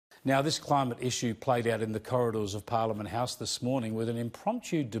Now, this climate issue played out in the corridors of Parliament House this morning with an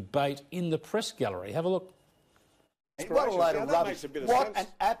impromptu debate in the press gallery. Have a look. What a load of rubbish. What an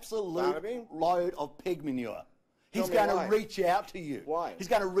absolute load of pig manure. He's going to reach out to you. Why? He's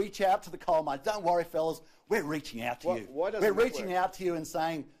going to reach out to the coal mines. Don't worry, fellas. We're reaching out to you. We're reaching out to you and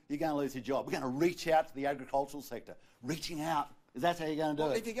saying you're going to lose your job. We're going to reach out to the agricultural sector. Reaching out. Is that how you're going to do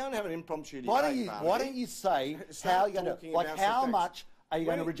it? If you're going to have an impromptu debate, why don't you say how you're going to... Like, how much are you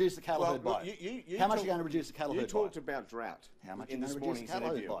going to reduce the cattle herd by? How much are you going to reduce the cattle herd by? You talked about drought in this morning's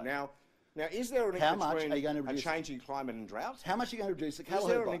interview. Now, is there a link between a changing climate and drought? How much are you going to reduce the cattle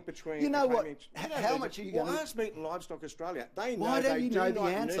herd by? Is there a link between... You know what? How much are you going to... Well, ask Meat and Livestock Australia. They know Why don't you know the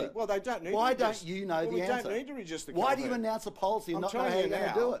answer? Well, they don't need Why don't you know the answer? We don't need to reduce the cattle Why herd. do you announce a policy and not know how you're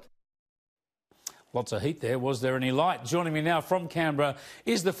going to do it? Lots of heat there. Was there any light? Joining me now from Canberra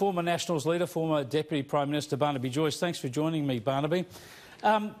is the former Nationals leader, former Deputy Prime Minister Barnaby Joyce. Thanks for joining me, Barnaby.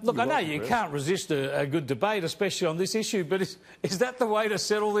 Look, I know you can't resist a good debate, especially on this issue, but is that the way to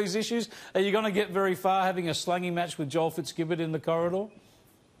settle these issues? Are you going to get very far having a slanging match with Joel Fitzgibbon in the corridor?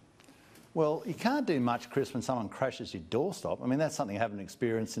 Well, you can't do much, Chris, when someone crashes your doorstop. I mean, that's something I haven't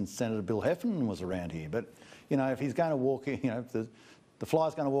experienced since Senator Bill Heffernan was around here. But, you know, if he's going to walk, you know, if the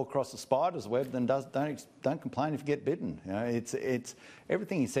fly's going to walk across the spider's web, then don't complain if you get bitten. You know, it's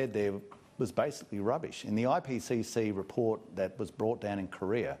everything he said there was basically rubbish. In the IPCC report that was brought down in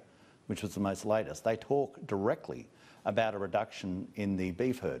Korea, which was the most latest, they talk directly about a reduction in the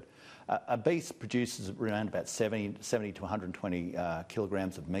beef herd. A beef produces around about 70 to 120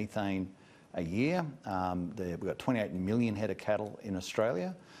 kilograms of methane a year. We've got 28 million head of cattle in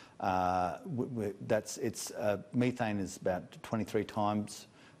Australia. Methane is about 23 times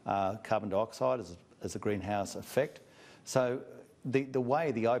carbon dioxide as a greenhouse effect. So the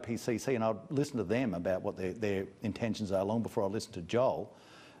way the IPCC, and I'll listen to them about what their intentions are long before I listen to Joel,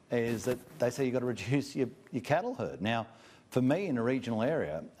 is that they say you've got to reduce your cattle herd. Now, for me in a regional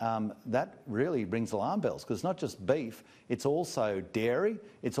area, that really rings alarm bells, because it's not just beef, it's also dairy,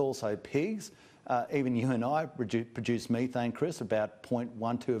 it's also pigs. Even you and I produce methane, Chris, about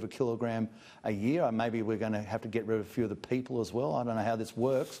 0.12 of a kilogram a year. Maybe we're going to have to get rid of a few of the people as well. I don't know how this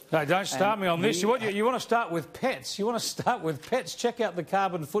works. No, don't start me on this. You want to start with pets. You want to start with pets. Check out the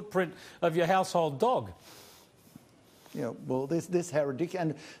carbon footprint of your household dog. Yeah, well, this how ridiculous.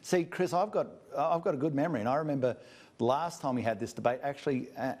 And see, Chris, I've got a good memory, and I remember the last time we had this debate, actually,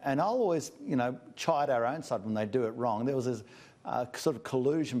 and I'll always, you know, chide our own side when they do it wrong. There was this sort of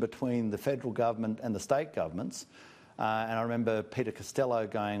collusion between the federal government and the state governments. And I remember Peter Costello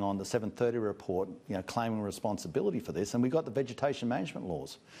going on the 7:30 report, you know, claiming responsibility for this, and we got the vegetation management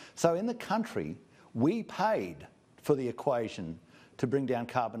laws. So in the country, we paid for the equation to bring down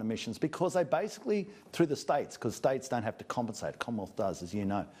carbon emissions, because they basically, through the states, because states don't have to compensate, Commonwealth does, as you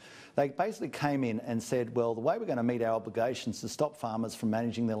know, they basically came in and said, well, the way we're going to meet our obligations is to stop farmers from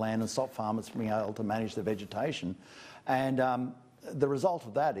managing their land and stop farmers from being able to manage their vegetation. And the result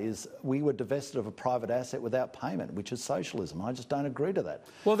of that is we were divested of a private asset without payment, which is socialism. I just don't agree to that.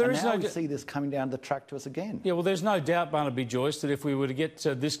 Well, we see this coming down the track to us again. Yeah, well, there's no doubt, Barnaby Joyce, that if we were to get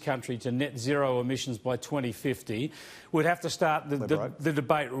this country to net zero emissions by 2050, we'd have to start the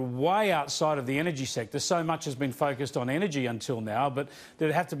debate way outside of the energy sector. So much has been focused on energy until now, but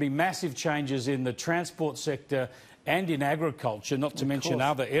there'd have to be massive changes in the transport sector and in agriculture, not to mention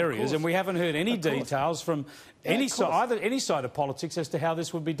other areas. And we haven't heard any details from any side of politics as to how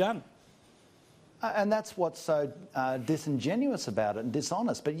this would be done. And that's what's so disingenuous about it and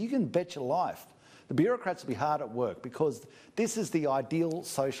dishonest. But you can bet your life the bureaucrats will be hard at work, because this is the ideal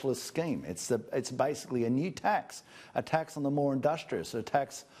socialist scheme. It's basically a new tax, a tax on the more industrious, a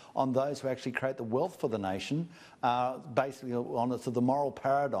tax on those who actually create the wealth for the nation, basically on the moral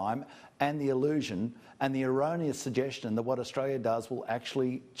paradigm and the illusion and the erroneous suggestion that what Australia does will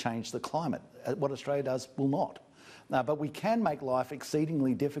actually change the climate. What Australia does will not. But we can make life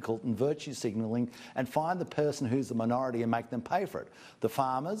exceedingly difficult in virtue signalling and find the person who's the minority and make them pay for it. The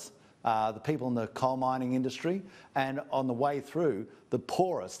farmers, the people in the coal mining industry, and on the way through, the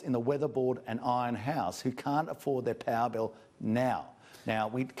poorest in the weatherboard and iron house who can't afford their power bill now. Now,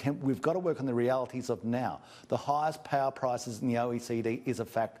 we've got to work on the realities of now. The highest power prices in the OECD is a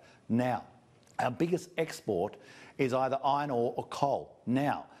fact now. Our biggest export is either iron ore or coal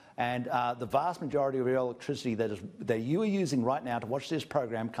now. And the vast majority of your electricity that you are using right now to watch this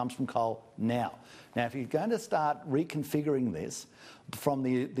program comes from coal now. Now, if you're going to start reconfiguring this from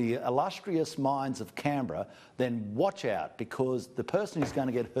the illustrious minds of Canberra, then watch out, because the person who's going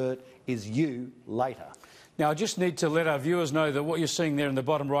to get hurt is you later. Now, I just need to let our viewers know that what you're seeing there in the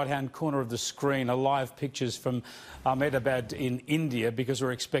bottom right-hand corner of the screen are live pictures from Ahmedabad in India, because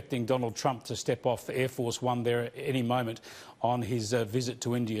we're expecting Donald Trump to step off Air Force One there at any moment on his visit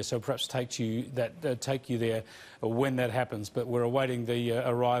to India. So perhaps take you there when that happens. But we're awaiting the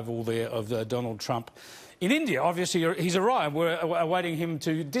arrival there of Donald Trump in India. Obviously, he's arrived. We're awaiting him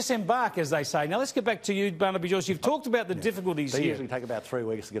to disembark, as they say. Now, let's get back to you, Barnaby Joyce. You've talked about the difficulties here. They usually take about 3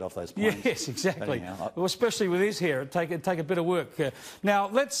 weeks to get off those planes. Yes, exactly. Well, especially with his hair, it'd take a bit of work. Now,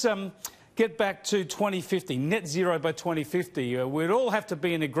 let's get back to 2050, net zero by 2050. We'd all have to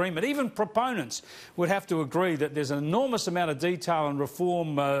be in agreement. Even proponents would have to agree that there's an enormous amount of detail and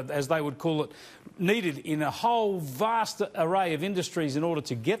reform, as they would call it, needed in a whole vast array of industries in order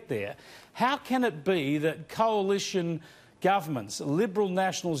to get there. How can it be that coalition governments, Liberal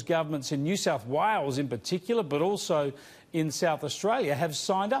Nationals governments in New South Wales in particular, but also in South Australia, have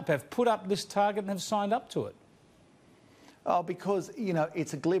signed up, have put up this target and have signed up to it? Oh, because, you know,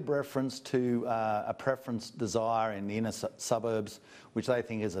 it's a glib reference to a preference desire in the inner suburbs, which they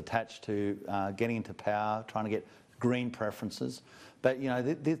think is attached to getting into power, trying to get green preferences. But, you know,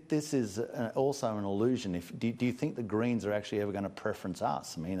 this is also an illusion. Do you think the Greens are actually ever going to preference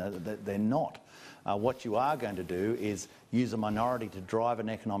us? I mean, they're not. What you are going to do is use a minority to drive an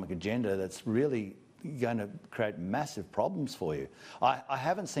economic agenda that's really going to create massive problems for you. I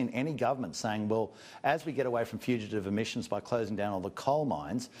haven't seen any government saying, well, as we get away from fugitive emissions by closing down all the coal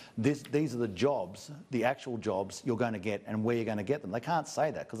mines, these are the jobs, the actual jobs you're going to get and where you're going to get them. They can't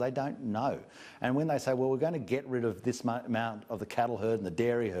say that because they don't know. And when they say, well, we're going to get rid of this amount of the cattle herd and the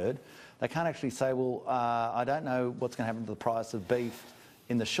dairy herd, they can't actually say, well, I don't know what's going to happen to the price of beef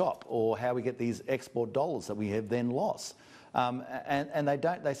in the shop, or how we get these export dollars that we have then lost. And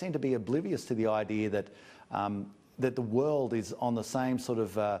they seem to be oblivious to the idea that that the world is on the same sort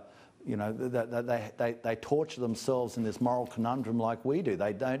of you know, they torture themselves in this moral conundrum like we do.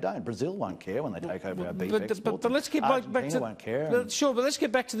 They don't. Brazil won't care when they take over our beef exports. But let's get back to... won't care. Sure, but let's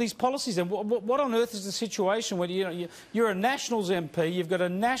get back to these policies then. What on earth is the situation where you're a Nationals MP, you've got a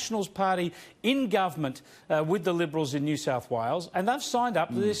Nationals party in government with the Liberals in New South Wales, and they've signed up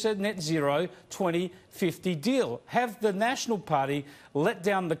to this net zero 2050 deal. Have the National Party let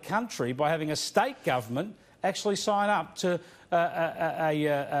down the country by having a state government actually sign up to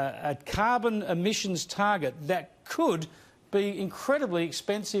a carbon emissions target that could be incredibly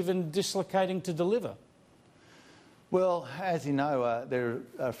expensive and dislocating to deliver? Well, as you know, there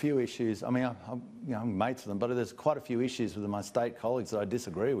are a few issues. I mean, I'm mates with them, but there's quite a few issues with my state colleagues that I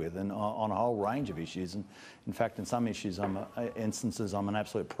disagree with, and on a whole range of issues. And in fact, in some issues, instances, I'm an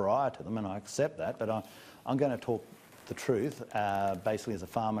absolute pariah to them, and I accept that. But I'm going to talk the truth, basically as a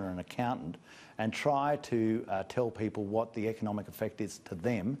farmer and an accountant, and try to tell people what the economic effect is to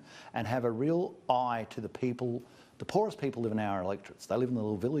them, and have a real eye to the people. The poorest people live in our electorates. They live in the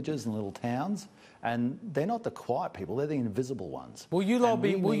little villages and little towns, and they're not the quiet people, they're the invisible ones. Will you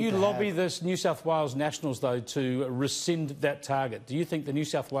lobby the New South Wales Nationals, though, to rescind that target? Do you think the New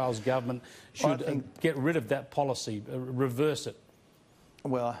South Wales government should get rid of that policy, reverse it?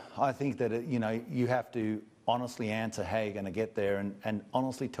 Well, I think that, you know, you have to honestly answer how you're going to get there, and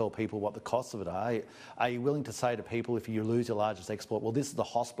honestly tell people what the costs of it are. Are you willing to say to people, if you lose your largest export, well, this is the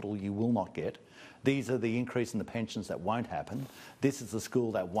hospital you will not get. These are the increase in the pensions that won't happen. This is the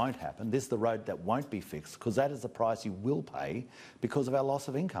school that won't happen. This is the road that won't be fixed, because that is the price you will pay because of our loss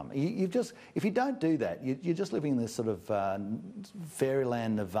of income. If you don't do that, you're just living in this sort of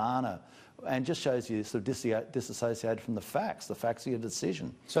fairyland nirvana, and just shows you sort of disassociated from the facts. The facts are your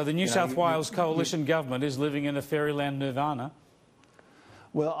decision. So the New South Wales coalition government is living in a fairyland nirvana?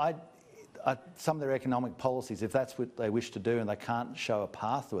 Well, some of their economic policies, if that's what they wish to do and they can't show a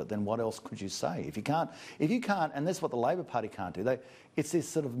path to it, then what else could you say? If you can't, and that's what the Labor Party can't do. It's this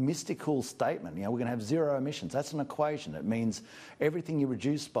sort of mystical statement. You know, we're going to have zero emissions. That's an equation. It means everything you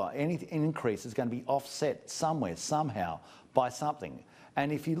reduce by any increase is going to be offset somewhere, somehow, by something.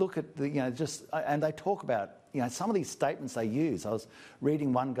 And if you look at the, you know, and they talk about, you know, some of these statements they use. I was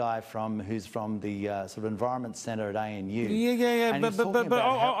reading one guy who's from the sort of Environment Centre at ANU. Yeah. But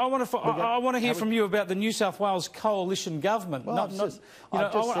I want to hear from you about the New South Wales coalition government. Well, I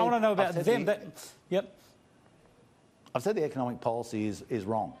want to know about them. Yep. I've said the economic policy is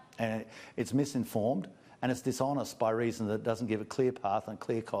wrong, and it's misinformed, and it's dishonest by reason that it doesn't give a clear path and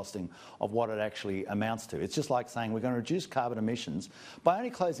clear costing of what it actually amounts to. It's just like saying we're going to reduce carbon emissions by only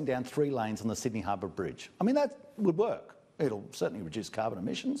closing down 3 lanes on the Sydney Harbour Bridge. I mean, that would work. It'll certainly reduce carbon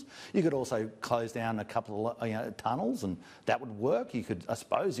emissions. You could also close down a couple of tunnels, and that would work. I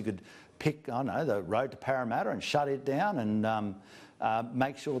suppose you could pick, I don't know, the road to Parramatta and shut it down, and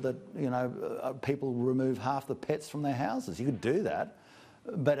make sure that, people remove half the pets from their houses. You could do that.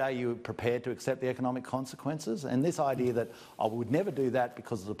 But are you prepared to accept the economic consequences? And this idea that I would never do that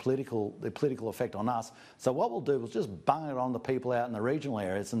because of the political effect on us. So what we'll do is just bung it on the people out in the regional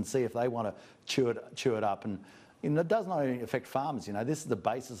areas and see if they want to chew it up. And it does not only affect farmers. This is the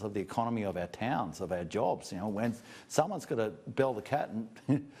basis of the economy of our towns, of our jobs. When someone's got to bell the cat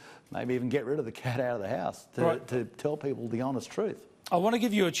and maybe even get rid of the cat out of the house to tell people the honest truth. I want to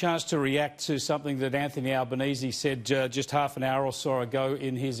give you a chance to react to something that Anthony Albanese said just half an hour or so ago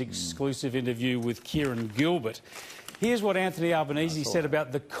in his exclusive interview with Kieran Gilbert. Here's what Anthony Albanese said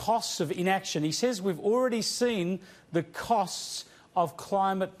about the costs of inaction. He says we've already seen the costs of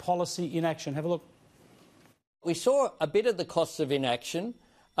climate policy inaction. Have a look. We saw a bit of the costs of inaction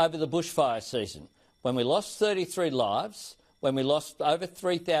over the bushfire season, when we lost 33 lives, when we lost over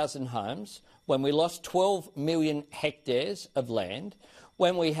 3,000 homes, when we lost 12 million hectares of land,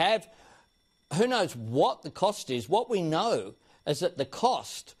 when we have, who knows what the cost is. What we know is that the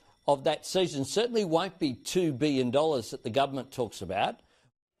cost of that season certainly won't be $2 billion that the government talks about.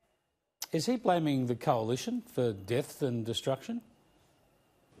 Is he blaming the coalition for death and destruction?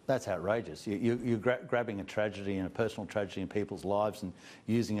 That's outrageous. You're grabbing a tragedy and a personal tragedy in people's lives and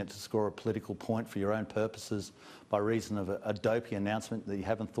using it to score a political point for your own purposes by reason of a dopey announcement that you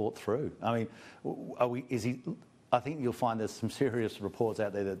haven't thought through. I mean, I think you'll find there's some serious reports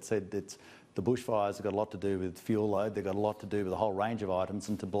out there that said that the bushfires have got a lot to do with fuel load, they've got a lot to do with a whole range of items,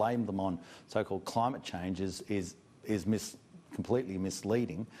 and to blame them on so-called climate change is completely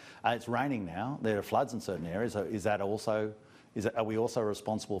misleading. It's raining now. There are floods in certain areas. Are we also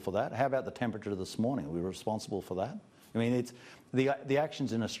responsible for that? How about the temperature this morning? Are we responsible for that? I mean, the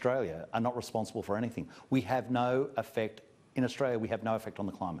actions in Australia are not responsible for anything. We have no effect in Australia. We have no effect on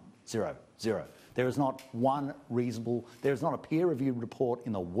the climate. Zero. There is not there is not a peer-reviewed report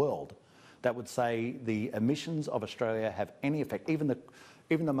in the world that would say the emissions of Australia have any effect. Even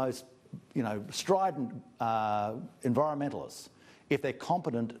the most strident environmentalists, if they're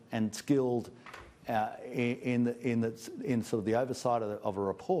competent and skilled in sort of the oversight of a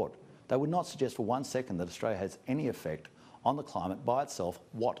report, they would not suggest for 1 second that Australia has any effect on the climate by itself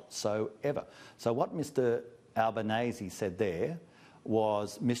whatsoever. So what Mr Albanese said there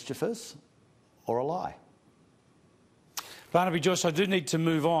was mischievous or a lie. Barnaby Joyce, I do need to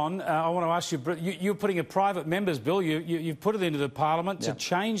move on. I want to ask you, you're putting a private member's bill, you've put it into the Parliament to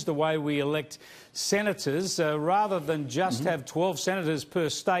change the way we elect senators. Rather than just have 12 senators per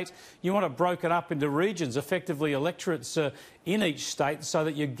state, you want it broken up into regions, effectively electorates in each state, so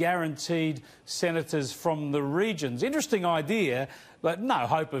that you're guaranteed senators from the regions. Interesting idea, but no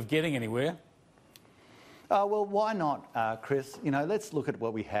hope of getting anywhere. Well, why not, Chris? Let's look at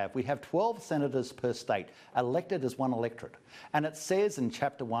what we have. We have 12 senators per state, elected as one electorate. And it says in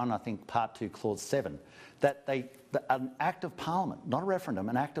Chapter 1, I think Part 2, Clause 7, that an Act of Parliament, not a referendum,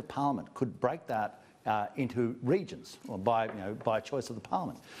 an Act of Parliament could break that into regions or by choice of the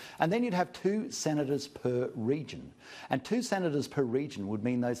Parliament. And then you'd have 2 senators per region. And 2 senators per region would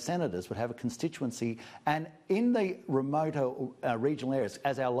mean those senators would have a constituency, and in the remoter regional areas,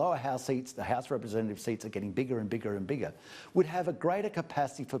 as our lower house seats, the House Representative seats are getting bigger and bigger and bigger, would have a greater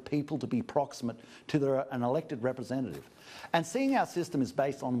capacity for people to be proximate to an elected representative. And seeing our system is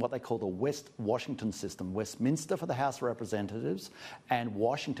based on what they call the West Washington system, Westminster for the House of Representatives and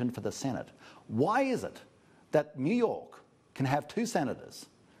Washington for the Senate. Why is it that New York can have 2 senators,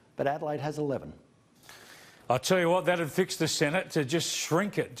 but Adelaide has 11? I'll tell you what, that'd fix the Senate, to just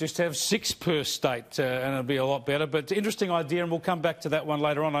shrink it, just have 6 per state, and it'll be a lot better. But interesting idea, and we'll come back to that one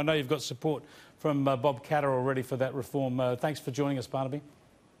later on. I know you've got support from Bob Katter already for that reform. Thanks for joining us, Barnaby.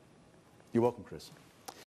 You're welcome, Chris.